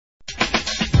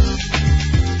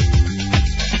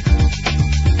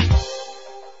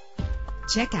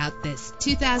Check out this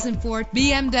 2004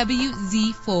 BMW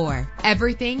Z4.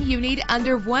 Everything you need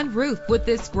under one roof with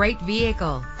this great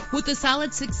vehicle. With a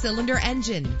solid 6-cylinder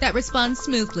engine that responds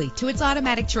smoothly to its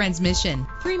automatic transmission,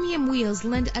 premium wheels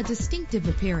lend a distinctive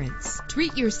appearance.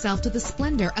 Treat yourself to the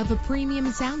splendor of a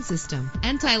premium sound system.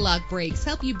 Anti-lock brakes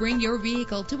help you bring your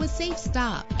vehicle to a safe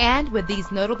stop. And with these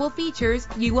notable features,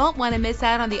 you won't want to miss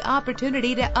out on the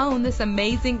opportunity to own this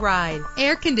amazing ride.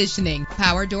 Air conditioning,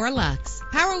 power door locks,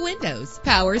 power windows,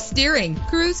 power steering,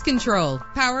 cruise control,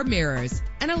 power mirrors,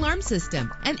 an alarm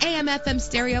system, an AM/FM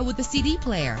stereo with a CD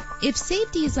player. If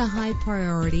safety is a high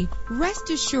priority,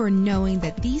 rest assured knowing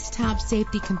that these top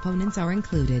safety components are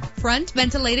included. Front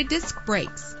ventilated disc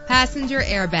brakes, passenger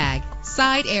airbag,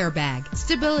 side airbag,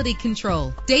 stability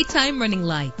control, daytime running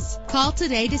lights. Call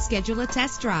today to schedule a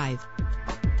test drive.